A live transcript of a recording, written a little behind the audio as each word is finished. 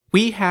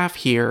We have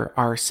here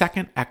our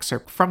second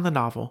excerpt from the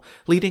novel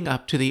leading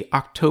up to the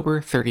October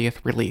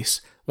 30th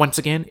release. Once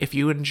again, if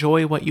you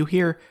enjoy what you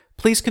hear,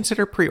 please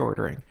consider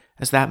pre-ordering,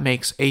 as that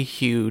makes a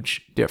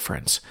huge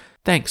difference.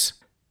 Thanks.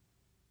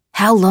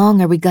 "How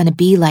long are we going to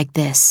be like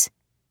this?"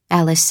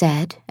 Alice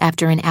said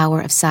after an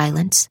hour of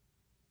silence.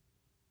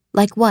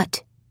 "Like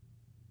what?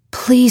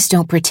 Please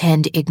don't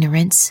pretend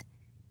ignorance."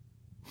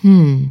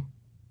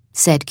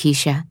 Said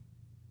Keisha.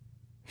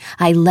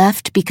 "I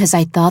left because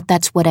I thought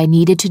that's what I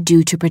needed to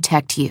do to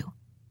protect you."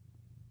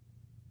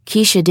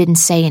 Keisha didn't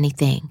say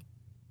anything.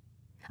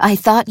 "I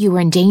thought you were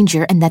in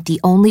danger and that the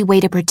only way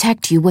to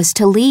protect you was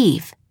to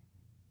leave.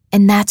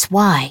 And that's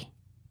why.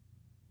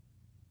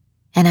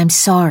 And I'm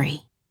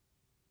sorry."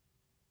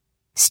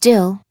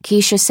 Still,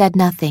 Keisha said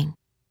nothing.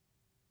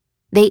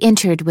 They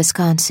entered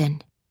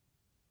Wisconsin.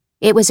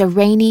 It was a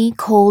rainy,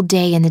 cold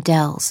day in the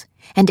Dells,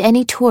 and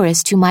any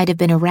tourist who might have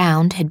been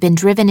around had been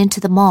driven into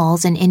the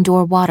malls and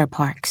indoor water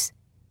parks.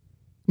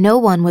 No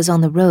one was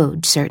on the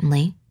road,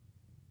 certainly.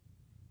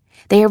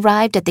 They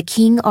arrived at the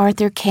King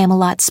Arthur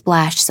Camelot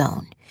Splash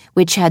Zone,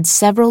 which had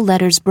several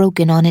letters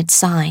broken on its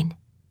sign.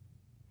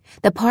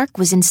 The park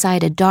was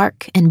inside a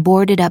dark and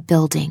boarded-up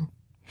building.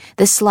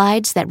 The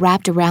slides that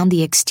wrapped around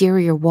the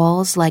exterior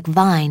walls like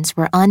vines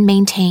were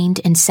unmaintained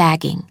and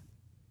sagging.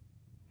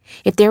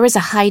 If there was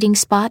a hiding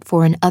spot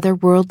for an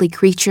otherworldly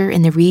creature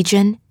in the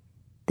region,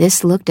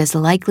 this looked as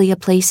likely a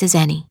place as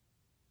any.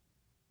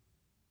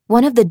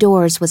 One of the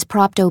doors was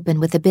propped open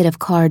with a bit of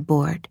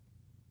cardboard,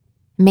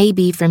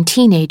 maybe from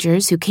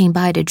teenagers who came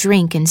by to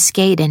drink and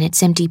skate in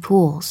its empty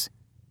pools.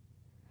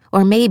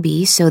 Or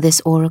maybe so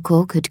this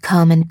oracle could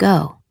come and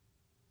go.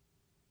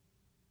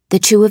 The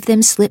two of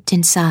them slipped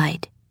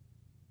inside.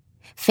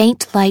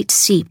 Faint light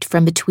seeped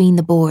from between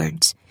the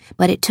boards,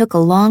 but it took a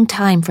long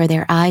time for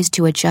their eyes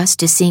to adjust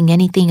to seeing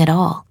anything at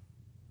all.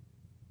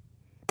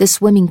 The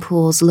swimming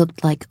pools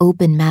looked like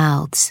open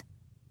mouths.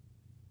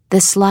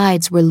 The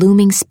slides were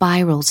looming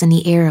spirals in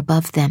the air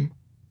above them.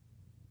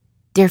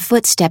 Their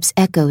footsteps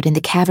echoed in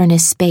the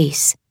cavernous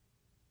space.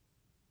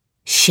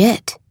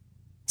 "Shit,"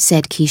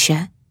 said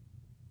Keisha.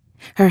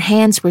 Her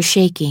hands were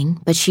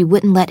shaking, but she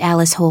wouldn't let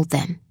Alice hold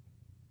them.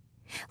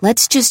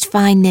 "Let's just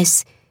find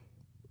this,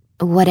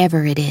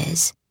 whatever it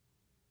is."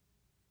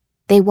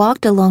 They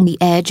walked along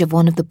the edge of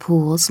one of the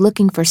pools,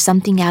 looking for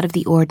something out of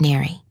the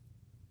ordinary.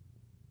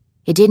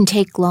 It didn't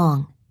take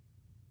long.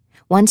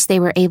 Once they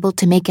were able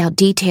to make out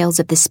details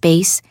of the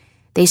space,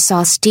 they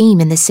saw steam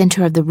in the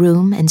center of the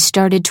room and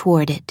started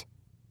toward it.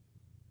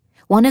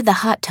 One of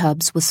the hot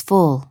tubs was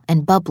full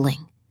and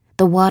bubbling,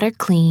 the water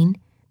clean,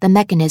 the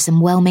mechanism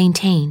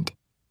well-maintained.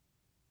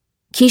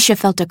 Keisha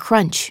felt a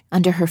crunch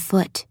under her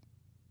foot.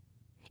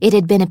 It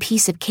had been a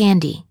piece of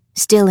candy,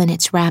 still in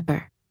its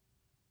wrapper.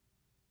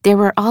 There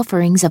were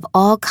offerings of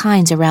all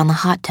kinds around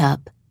the hot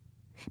tub.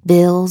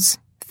 Bills,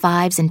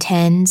 5s and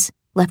 10s,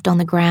 left on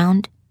the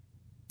ground.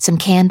 Some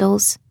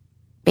candles,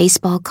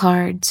 baseball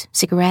cards,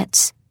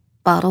 cigarettes,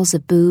 bottles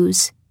of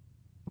booze,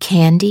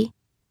 candy.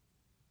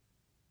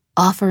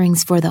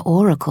 "Offerings for the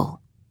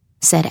oracle,"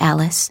 said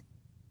Alice.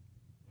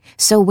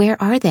 "So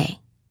where are they?"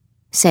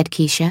 said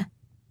Keisha.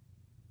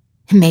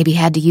 "Maybe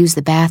had to use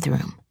the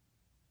bathroom."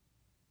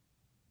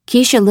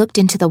 Keisha looked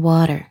into the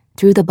water,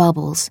 through the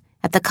bubbles,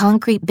 at the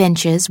concrete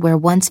benches where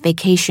once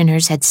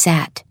vacationers had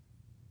sat.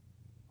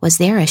 Was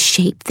there a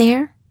shape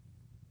there?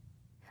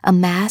 A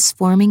mass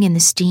forming in the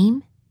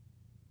steam?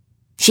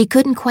 She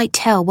couldn't quite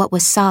tell what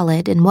was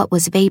solid and what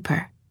was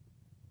vapor.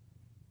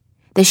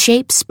 The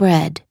shape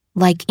spread,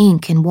 like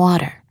ink in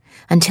water,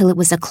 until it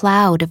was a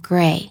cloud of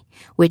gray,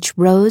 which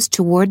rose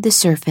toward the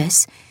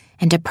surface,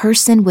 and a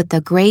person with a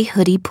gray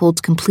hoodie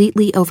pulled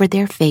completely over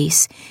their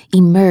face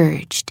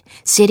emerged,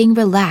 sitting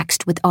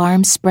relaxed with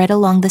arms spread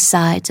along the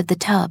sides of the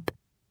tub.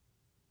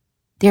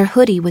 Their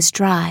hoodie was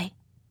dry.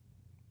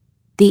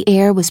 The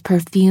air was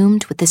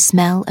perfumed with the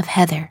smell of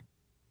heather.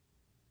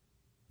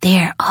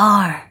 "There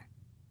are,"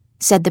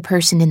 said the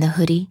person in the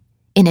hoodie,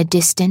 in a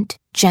distant,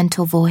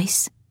 gentle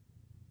voice,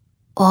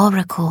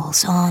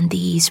 "oracles on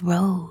these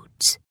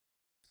roads."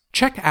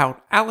 Check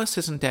out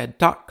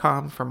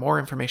AliceIsn'tDead.com for more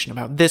information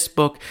about this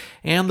book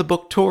and the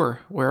book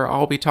tour, where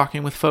I'll be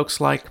talking with folks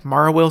like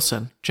Mara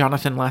Wilson,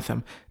 Jonathan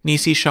Lethem,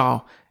 Nisi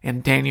Shaw,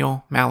 and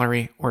Daniel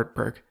Mallory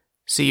Ortberg.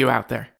 See you out there.